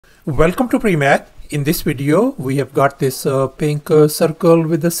Welcome to PreMath. In this video, we have got this pink circle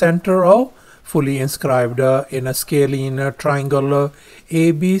with the center O fully inscribed in a scalene triangle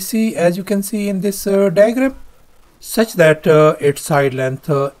ABC, as you can see in this diagram, such that its side length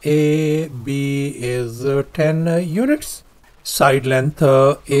AB is 10 units, side length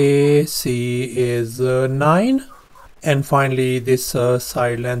AC is 9, and finally this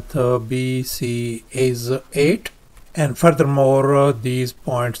side length BC is 8. And furthermore, these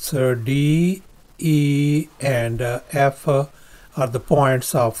points D, E, and F are the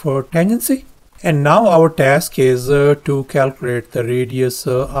points of tangency. And now our task is to calculate the radius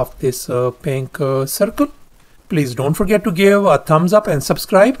of this pink circle. Please don't forget to give a thumbs up and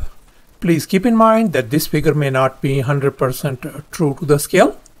subscribe. Please keep in mind that this figure may not be 100% true to the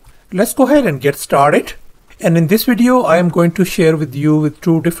scale. Let's go ahead and get started. And in this video, I am going to share with you with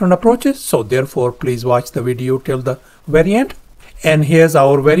two different approaches. So therefore, please watch the video till the very end. And here's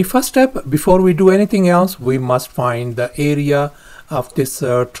our very first step. Before we do anything else, we must find the area of this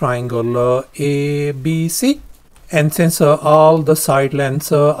triangle ABC. And since all the side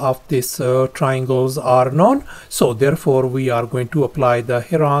lengths of this triangles are known, so therefore we are going to apply the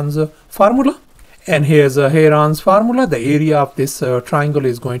Heron's formula. And here's Heron's formula. The area of this triangle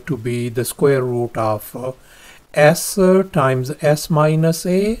is going to be the square root of S times S minus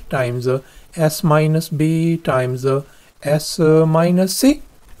A times S minus B times S minus C,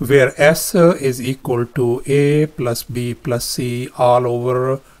 where S is equal to A plus B plus C all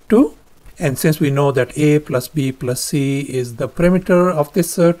over 2. And since we know that A plus B plus C is the perimeter of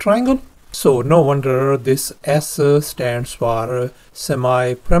this triangle, so no wonder this S stands for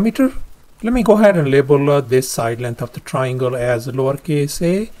semi-perimeter. Let me go ahead and label this side length of the triangle as lowercase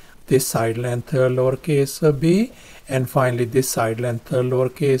a, this side length lowercase b, and finally this side length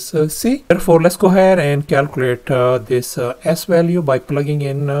lowercase c. Therefore, let's go ahead and calculate this s value by plugging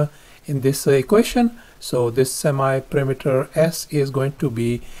in this equation. So this semi-perimeter s is going to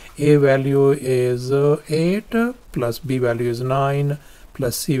be a value is 8 plus b value is 9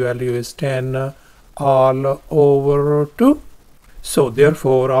 plus c value is 10 all over 2. So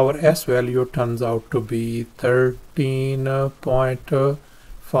therefore our S value turns out to be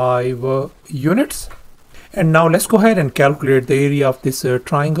 13.5 units. And now let's go ahead and calculate the area of this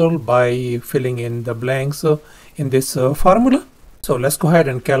triangle by filling in the blanks in this formula. So let's go ahead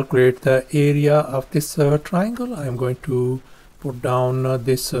and calculate the area of this triangle. I'm going to put down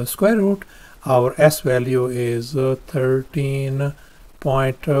this square root. Our S value is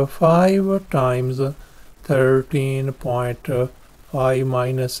 13.5 times 13.5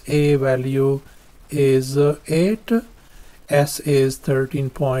 minus A value is 8. S is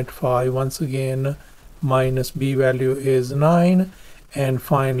 13.5 once again, minus B value is 9, and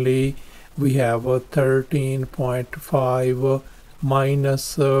finally we have 13.5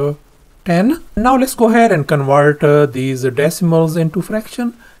 minus 10. Now let's go ahead and convert these decimals into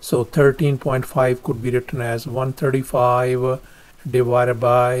fraction. So 13.5 could be written as 135 divided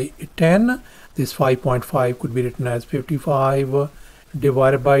by 10. This 5.5 could be written as 55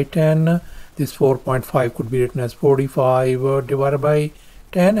 divided by 10. This 4.5 could be written as 45 divided by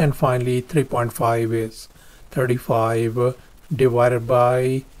 10. And finally 3.5 is 35 divided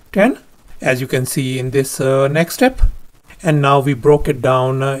by 10, as you can see in this next step. And now we broke it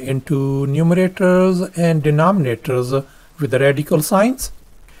down into numerators and denominators with the radical signs.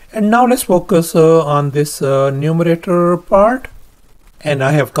 And now let's focus on this numerator part. And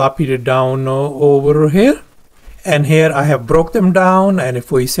I have copied it down over here. And here I have broke them down, and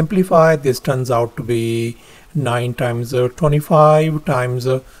if we simplify, this turns out to be 9 times 25 times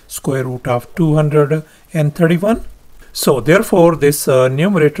square root of 231. So therefore this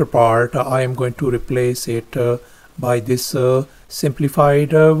numerator part, I am going to replace it by this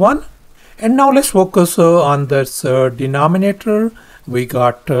simplified one. And now let's focus on this denominator. We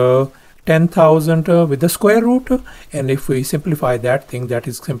got 10,000 with the square root, and if we simplify that thing, that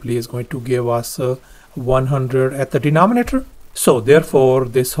is simply is going to give us 100 at the denominator. So therefore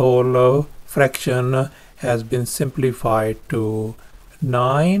this whole fraction has been simplified to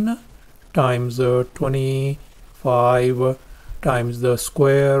 9 times 25 times the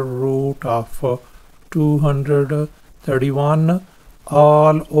square root of 231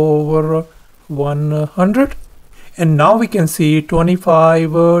 all over 100. And now we can see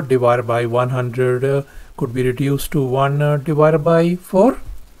 25 divided by 100 could be reduced to 1 divided by 4.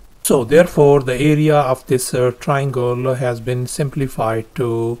 So therefore the area of this triangle has been simplified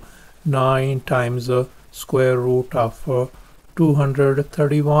to 9 times square root of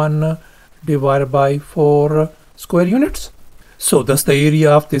 231 divided by 4 square units. So thus the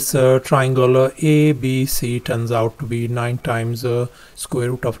area of this triangle ABC turns out to be 9 times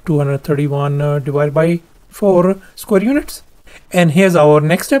square root of 231 divided by 4 square units. And here's our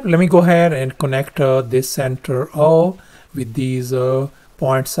next step. Let me go ahead and connect this center O with these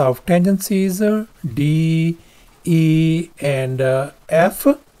points of tangencies D, E, and F.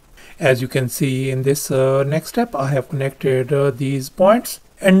 As you can see in this next step, I have connected these points.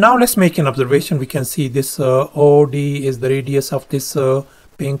 And now let's make an observation. We can see this OD is the radius of this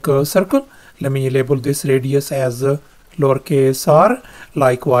pink circle. Let me label this radius as lowercase r.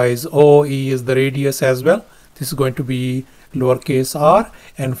 Likewise, OE is the radius as well. This is going to be lowercase r.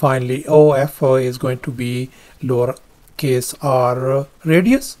 And finally, OF is going to be lowercase r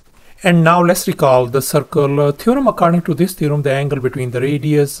radius. And now let's recall the circle theorem. According to this theorem, the angle between the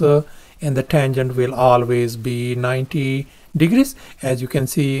radius and the tangent will always be 90 degrees, as you can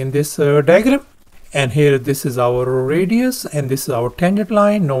see in this diagram. And here this is our radius and this is our tangent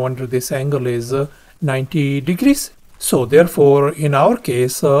line. No wonder this angle is 90 degrees. So therefore, in our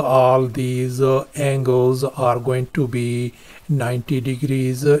case, all these angles are going to be 90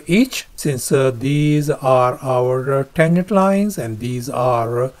 degrees each, since these are our tangent lines and these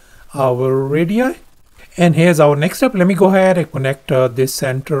are our radii. And here's our next step. Let me go ahead and connect this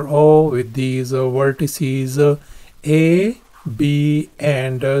center O with these vertices A, B,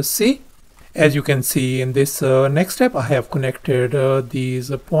 and C. As you can see in this next step, I have connected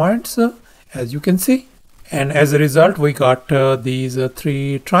these points, as you can see. And as a result, we got these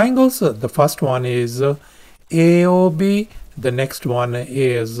three triangles. The first one is AOB, the next one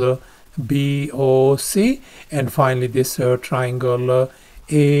is BOC, and finally this triangle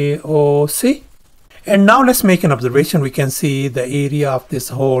AOC. And now let's make an observation. We can see the area of this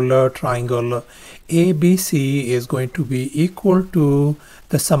whole triangle ABC is going to be equal to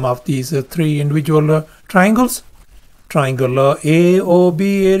the sum of these three individual triangles. Triangle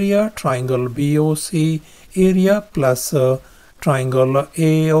AOB area, triangle BOC area, plus triangle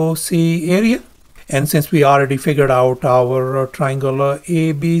AOC area. And since we already figured out our triangle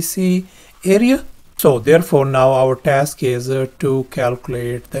ABC area, so therefore now our task is to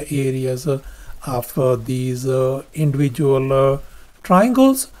calculate the areas of these individual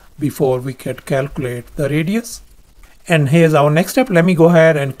triangles before we can calculate the radius. And here's our next step. Let me go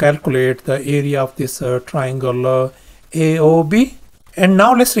ahead and calculate the area of this triangle AOB. And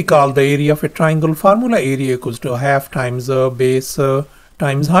now let's recall the area of a triangle formula. Area equals to half times base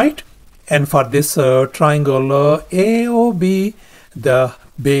times height. And for this triangle AOB, the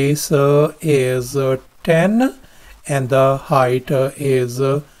base is 10 and the height is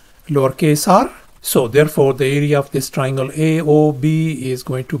lowercase r. So therefore the area of this triangle AOB is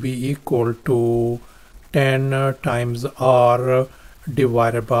going to be equal to 10 times r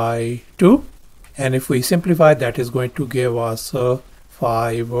divided by 2. And if we simplify, that is going to give us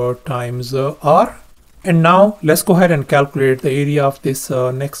 5 times r. And now let's go ahead and calculate the area of this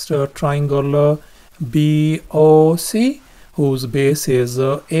next triangle BOC, whose base is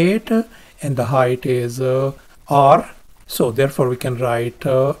 8 and the height is r. So therefore we can write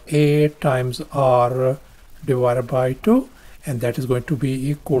 8 times r divided by 2, and that is going to be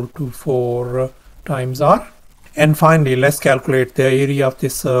equal to 4 times r. And finally, let's calculate the area of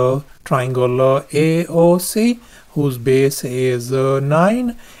this triangle AOC, whose base is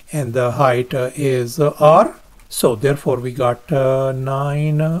 9 and the height is r. So therefore we got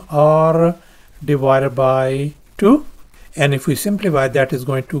 9r divided by 2. And if we simplify, that is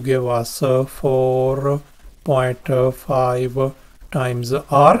going to give us 4.5 times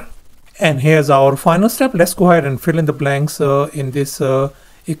r. And here's our final step. Let's go ahead and fill in the blanks in this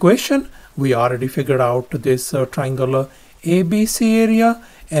equation. We already figured out this triangle ABC area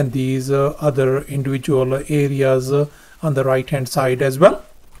and these other individual areas on the right hand side as well.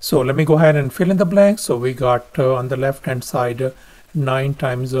 So let me go ahead and fill in the blanks. So we got on the left hand side 9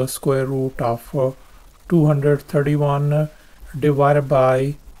 times square root of 231 divided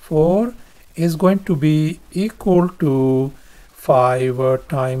by 4 is going to be equal to 5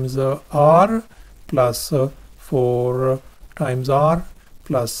 times r plus 4 times r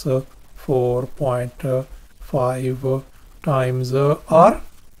plus 4.5 times r.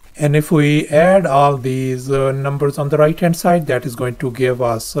 And if we add all these numbers on the right hand side, that is going to give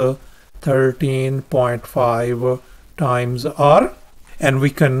us 13.5 times r. And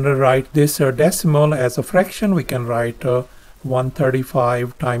we can write this decimal as a fraction. We can write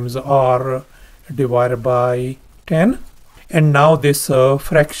 135 times r divided by 10. And now this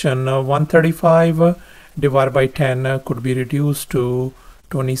fraction 135 divided by 10 could be reduced to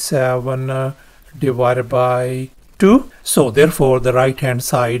 27 divided by 2. So therefore the right hand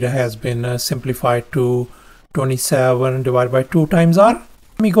side has been simplified to 27 divided by 2 times r.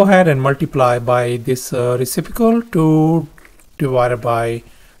 Let me go ahead and multiply by this reciprocal. 2 divided by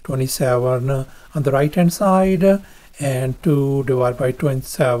 27 on the right hand side and 2 divided by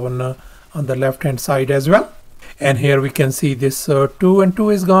 27 on the left hand side as well. And here we can see this 2 and 2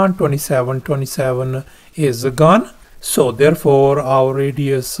 is gone, 27 is gone. So therefore our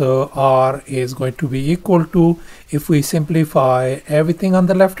radius r is going to be equal to, if we simplify everything on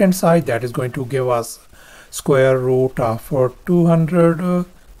the left hand side, that is going to give us square root of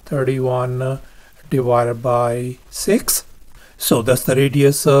 231 divided by 6. So thus the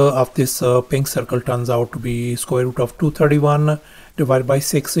radius of this pink circle turns out to be square root of 231 divided by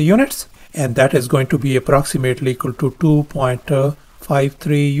 6 units, and that is going to be approximately equal to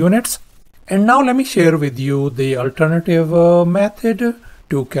 2.53 units. And now let me share with you the alternative method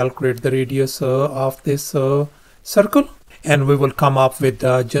to calculate the radius of this circle, and we will come up with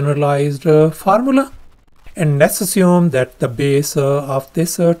the generalized formula. And let's assume that the base of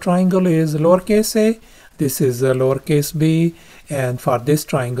this triangle is lowercase a, this is lowercase b, and for this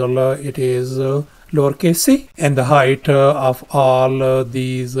triangle it is lowercase c, and the height of all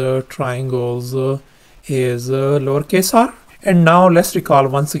these triangles is lowercase r. And now let's recall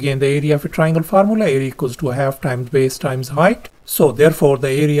once again the area of a triangle formula. Area equals to half times base times height. So therefore the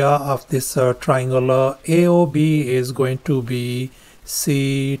area of this triangle AOB is going to be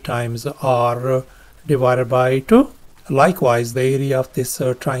C times R divided by 2. Likewise, the area of this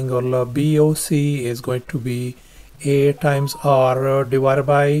triangle BOC is going to be A times R divided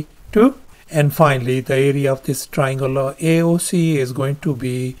by 2. And finally, the area of this triangle AOC is going to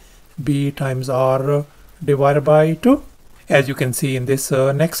be B times R divided by 2, as you can see in this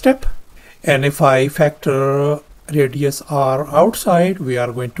next step. And if I factor radius r outside, we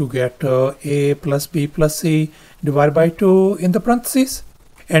are going to get a plus b plus c divided by 2 in the parentheses.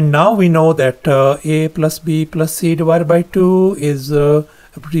 And now we know that a plus b plus c divided by 2 is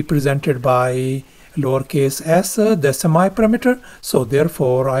represented by lowercase s, the semi-perimeter. So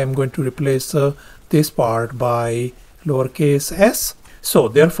therefore I am going to replace this part by lowercase s. So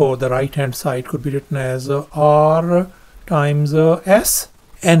therefore the right hand side could be written as r times s.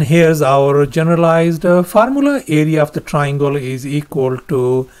 And here's our generalized formula. Area of the triangle is equal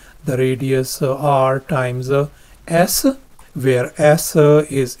to the radius r times s, where s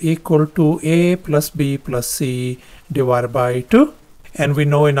is equal to a plus b plus c divided by 2. And we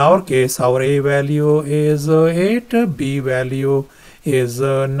know in our case our a value is 8, b value is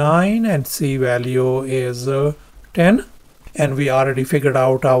 9, and c value is 10. And we already figured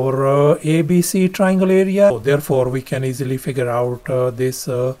out our ABC triangle area. So therefore we can easily figure out this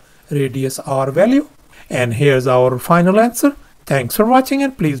radius r value. And here's our final answer. Thanks for watching,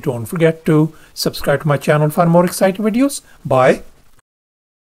 and please don't forget to subscribe to my channel for more exciting videos. Bye.